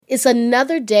It's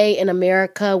another day in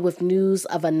America with news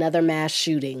of another mass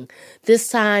shooting, this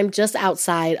time just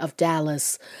outside of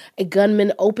Dallas. A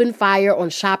gunman opened fire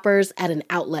on shoppers at an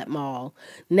outlet mall.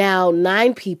 Now,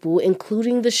 9 people,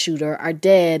 including the shooter, are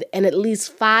dead and at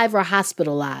least 5 are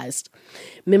hospitalized.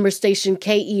 Member station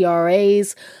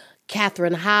KERA's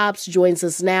Catherine Hobbs joins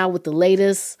us now with the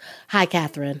latest. Hi,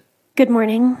 Catherine. Good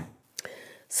morning.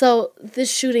 So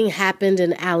this shooting happened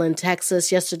in Allen,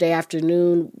 Texas yesterday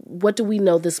afternoon. What do we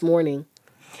know this morning?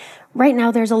 Right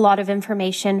now, there's a lot of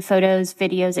information, photos,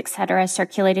 videos, etc.,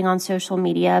 circulating on social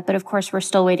media. But of course, we're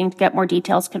still waiting to get more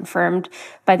details confirmed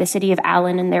by the city of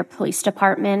Allen and their police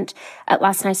department. At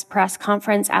last night's press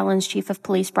conference, Allen's chief of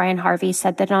police, Brian Harvey,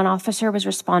 said that an officer was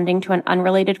responding to an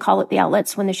unrelated call at the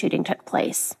outlets when the shooting took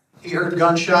place. He heard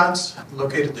gunshots,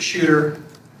 located the shooter,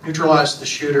 neutralized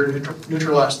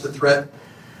the threat.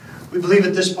 We believe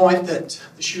at this point that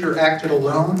the shooter acted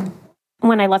alone.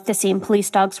 When I left the scene, police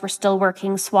dogs were still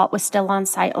working. SWAT was still on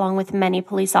site, along with many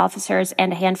police officers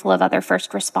and a handful of other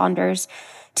first responders.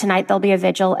 Tonight, there'll be a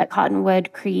vigil at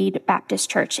Cottonwood Creed Baptist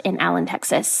Church in Allen,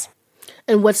 Texas.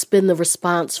 And what's been the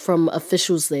response from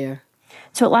officials there?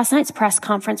 So at last night's press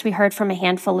conference, we heard from a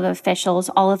handful of officials.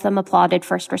 All of them applauded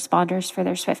first responders for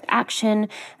their swift action,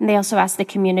 and they also asked the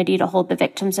community to hold the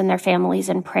victims and their families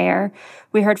in prayer.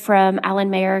 We heard from Allen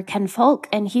Mayor Ken Folk,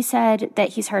 and he said that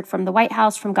he's heard from the White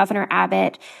House, from Governor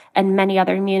Abbott, and many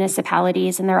other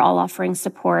municipalities, and they're all offering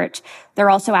support. They're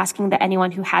also asking that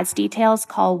anyone who has details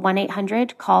call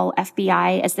 1-800, call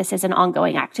FBI, as this is an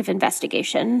ongoing active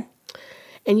investigation.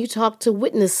 And you talked to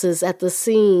witnesses at the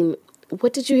scene.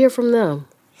 What did you hear from them?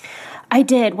 I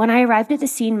did. When I arrived at the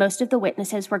scene, most of the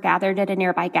witnesses were gathered at a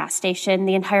nearby gas station.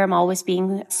 The entire mall was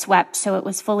being swept, so it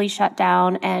was fully shut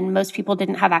down, and most people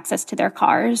didn't have access to their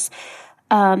cars.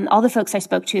 All the folks I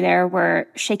spoke to there were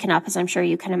shaken up, as I'm sure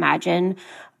you can imagine.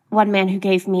 One man who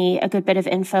gave me a good bit of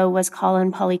info was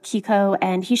Colin Polikiko,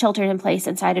 and he sheltered in place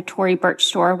inside a Tory Burch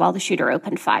store while the shooter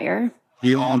opened fire.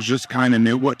 We all just kind of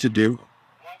knew what to do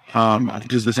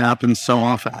because this happens so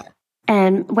often.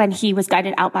 And when he was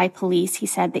guided out by police, he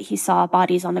said that he saw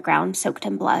bodies on the ground soaked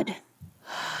in blood.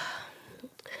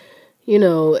 You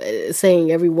know, saying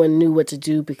everyone knew what to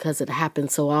do because it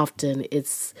happened so often,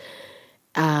 it's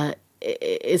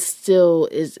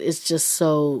just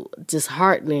so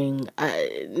disheartening.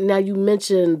 Now, you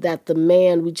mentioned that the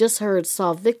man we just heard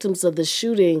saw victims of the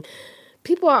shooting.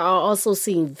 People are also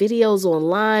seeing videos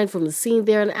online from the scene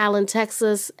there in Allen,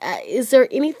 Texas. Is there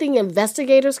anything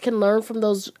investigators can learn from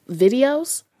those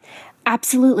videos?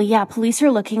 Absolutely, yeah. Police are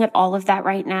looking at all of that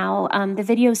right now. The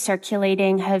videos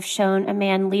circulating have shown a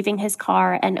man leaving his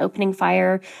car and opening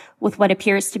fire with what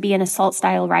appears to be an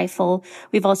assault-style rifle.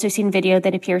 We've also seen video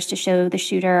that appears to show the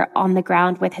shooter on the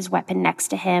ground with his weapon next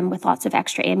to him with lots of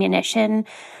extra ammunition.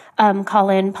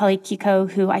 Colin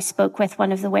Polikiko, who I spoke with,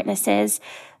 one of the witnesses,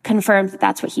 confirmed that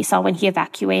that's what he saw when he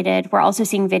evacuated. We're also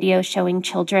seeing videos showing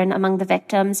children among the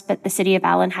victims, but the city of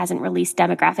Allen hasn't released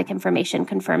demographic information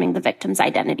confirming the victims'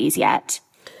 identities yet.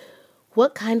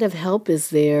 What kind of help is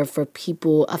there for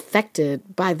people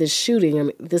affected by this shooting? I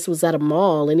mean, this was at a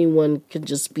mall. Anyone could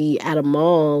just be at a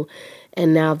mall,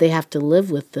 and now they have to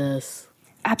live with this.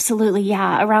 Absolutely,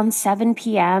 yeah. Around 7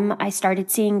 p.m., I started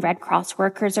seeing Red Cross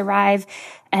workers arrive,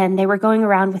 and they were going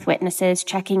around with witnesses,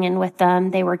 checking in with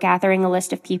them. They were gathering a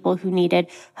list of people who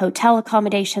needed hotel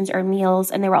accommodations or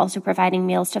meals, and they were also providing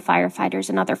meals to firefighters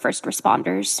and other first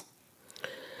responders.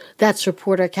 That's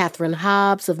reporter Catherine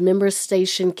Hobbs of member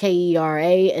station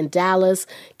KERA in Dallas.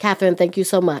 Catherine, thank you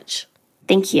so much.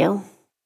 Thank you.